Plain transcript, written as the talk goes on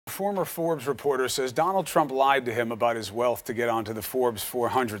former Forbes reporter says Donald Trump lied to him about his wealth to get onto the Forbes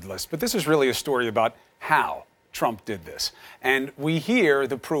 400 list. But this is really a story about how Trump did this. And we hear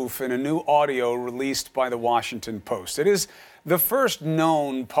the proof in a new audio released by the Washington Post. It is the first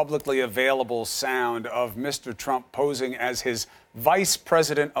known publicly available sound of Mr. Trump posing as his vice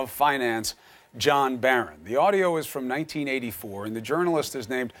president of finance, John Barron. The audio is from 1984, and the journalist is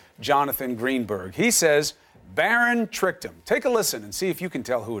named Jonathan Greenberg. He says Barron tricked him. Take a listen and see if you can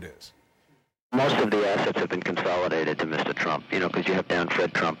tell who it is. Most of the assets have been consolidated to Mr. Trump, because you have down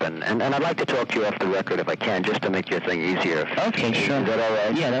Fred Trump, and I'd like to talk to you off the record if I can, just to make your thing easier. Okay, sure. Is that all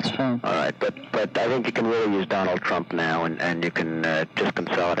right? Yeah, that's fine. All right, but I think you can really use Donald Trump now, and you can just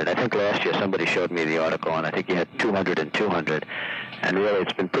consolidate. I think last year somebody showed me the article, and I think you had 200 and 200, and really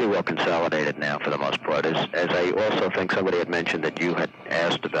it's been pretty well consolidated now for the most part, as I also think somebody had mentioned that you had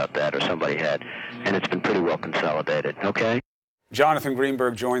asked about that, or somebody had, and it's been pretty well consolidated, okay? Jonathan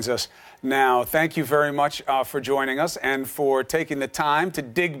Greenberg joins us now. Thank you very much for joining us and for taking the time to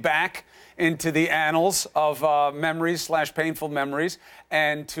dig back into the annals of memories / painful memories,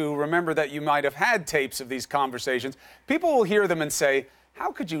 and to remember that you might have had tapes of these conversations. People will hear them and say,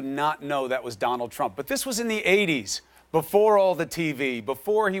 how could you not know that was Donald Trump? But this was in the 80s, before all the TV,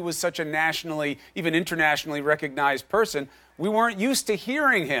 before he was such a nationally, even internationally recognized person. We weren't used to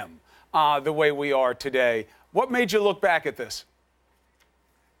hearing him the way we are today. What made you look back at this?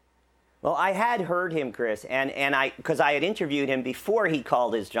 Well, I had heard him, Chris, because I had interviewed him before he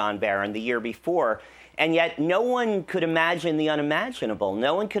called as John Barron the year before, and yet no one could imagine the unimaginable.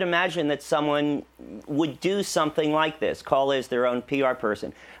 No one could imagine that someone would do something like this, call as their own PR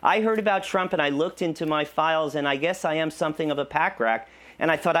person. I heard about Trump, and I looked into my files, and I guess I am something of a pack rat,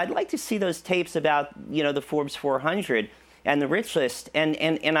 and I thought I'd like to see those tapes about, the Forbes 400 and the rich list, and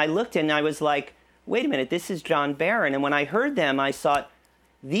I looked, and I was like, wait a minute, this is John Barron, and when I heard them, I thought,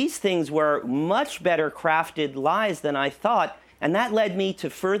 these things were much better crafted lies than I thought, and that led me to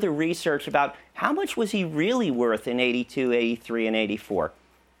further research about how much was he really worth in 82, 83, and 84.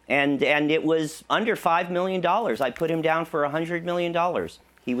 And it was under $5 million. I put him down for $100 million.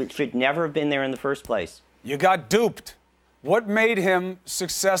 He should never have been there in the first place. You got duped. What made him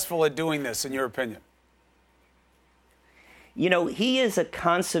successful at doing this, in your opinion? He is a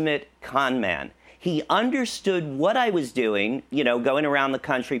consummate con man. He understood what I was doing, going around the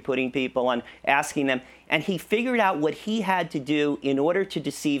country, putting people on, asking them, and he figured out what he had to do in order to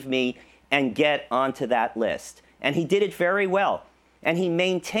deceive me and get onto that list. And he did it very well. And he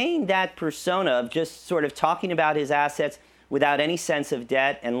maintained that persona of just sort of talking about his assets without any sense of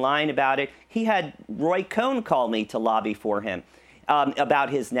debt and lying about it. He had Roy Cohn call me to lobby for him about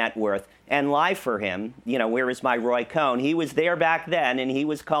his net worth and lie for him. Where is my Roy Cohn? He was there back then, and he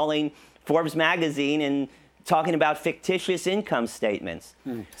was calling Forbes magazine and talking about fictitious income statements.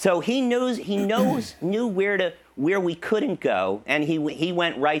 So he knew where we couldn't go, and he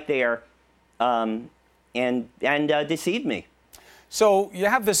went right there and deceived me. So you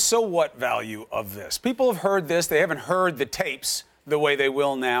have the so what value of this. People have heard this. They haven't heard the tapes the way they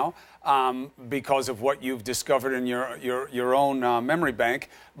will now because of what you've discovered in your own memory bank.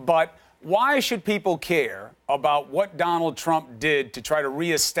 But why should people care about what Donald Trump did to try to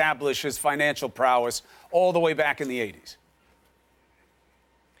reestablish his financial prowess all the way back in the 80s?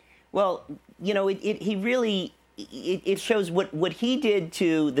 Well, it shows what he did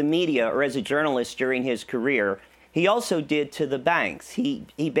to the media or as a journalist during his career. He also did to the banks. He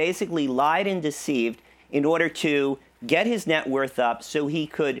basically lied and deceived in order to get his net worth up so he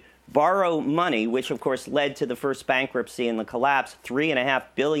could borrow money, which of course led to the first bankruptcy and the collapse, $3.5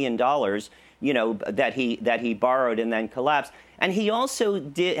 billion, that he borrowed and then collapsed. And he also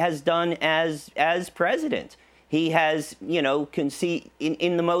has done as president. He has, in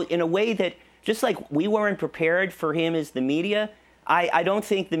a way that, just like we weren't prepared for him as the media, I don't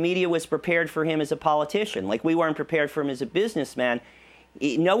think the media was prepared for him as a politician. Like we weren't prepared for him as a businessman.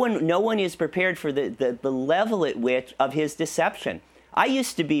 No one is prepared for the level at which of his deception. I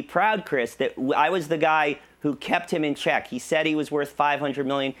used to be proud, Chris, that I was the guy who kept him in check. He said he was worth $500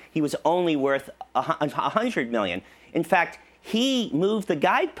 million. He was only worth $100 million. In fact, he moved the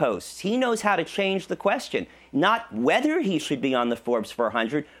guideposts. He knows how to change the question. Not whether he should be on the Forbes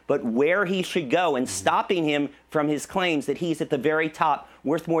 400, but where he should go, and stopping him from his claims that he's at the very top,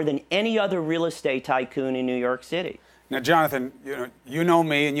 worth more than any other real estate tycoon in New York City. Now, Jonathan, you know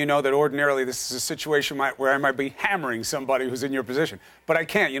me, and you know that ordinarily this is a situation where I might be hammering somebody who's in your position. But I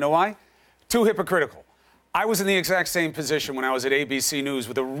can't. You know why? Too hypocritical. I was in the exact same position when I was at ABC News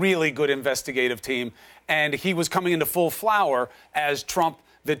with a really good investigative team, and he was coming into full flower as Trump,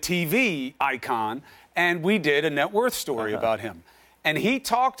 the TV icon, and we did a net worth story about him. And he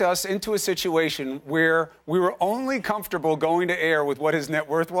talked us into a situation where we were only comfortable going to air with what his net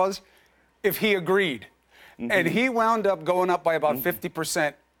worth was if he agreed. And he wound up going up by about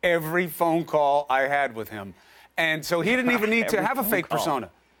 50% every phone call I had with him. And so he didn't even need to have a fake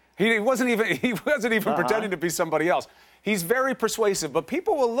persona. He wasn't even pretending to be somebody else. He's very persuasive, but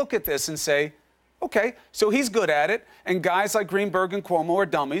people will look at this and say, okay, so he's good at it, and guys like Greenberg and Cuomo are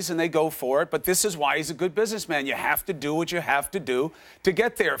dummies, and they go for it, but this is why he's a good businessman. You have to do what you have to do to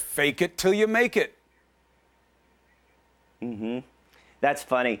get there. Fake it till you make it. That's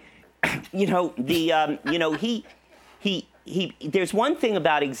funny. You know, there's one thing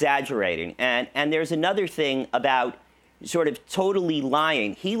about exaggerating, and there's another thing about sort of totally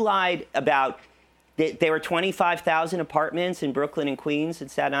lying. He lied about there were 25,000 apartments in Brooklyn and Queens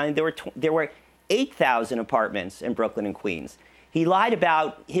and Staten Island. There were 8,000 apartments in Brooklyn and Queens. He lied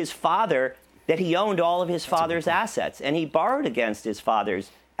about his father, that he owned all of his father's assets, and he borrowed against his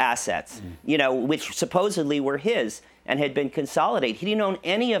father's assets, you know, which supposedly were his and had been consolidated. He didn't own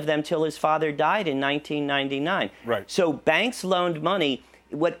any of them till his father died in 1999. Right. So banks loaned money.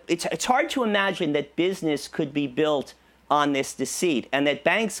 It's hard to imagine that business could be built on this deceit, and that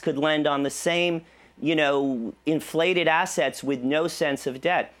banks could lend on the same, you know, inflated assets with no sense of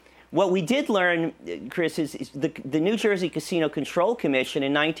debt. What we did learn, Chris, is the New Jersey Casino Control Commission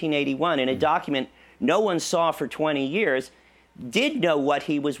in 1981, in a document no one saw for 20 years, did know what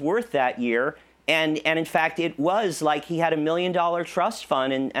he was worth that year. And in fact, it was like he had $1 million trust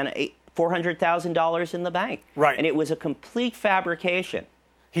fund and $400,000 in the bank. Right. And it was a complete fabrication.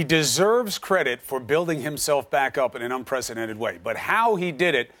 He deserves credit for building himself back up in an unprecedented way. But how he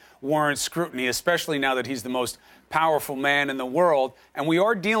did it warrants scrutiny, especially now that he's the most powerful man in the world. And we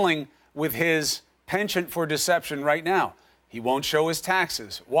are dealing with his penchant for deception right now. He won't show his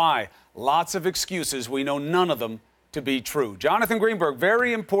taxes. Why? Lots of excuses. We know none of them to be true. Jonathan Greenberg,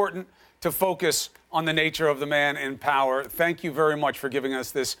 very important to focus on the nature of the man in power. Thank you very much for giving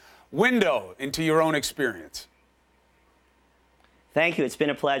us this window into your own experience. Thank you. It's been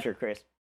a pleasure, Chris.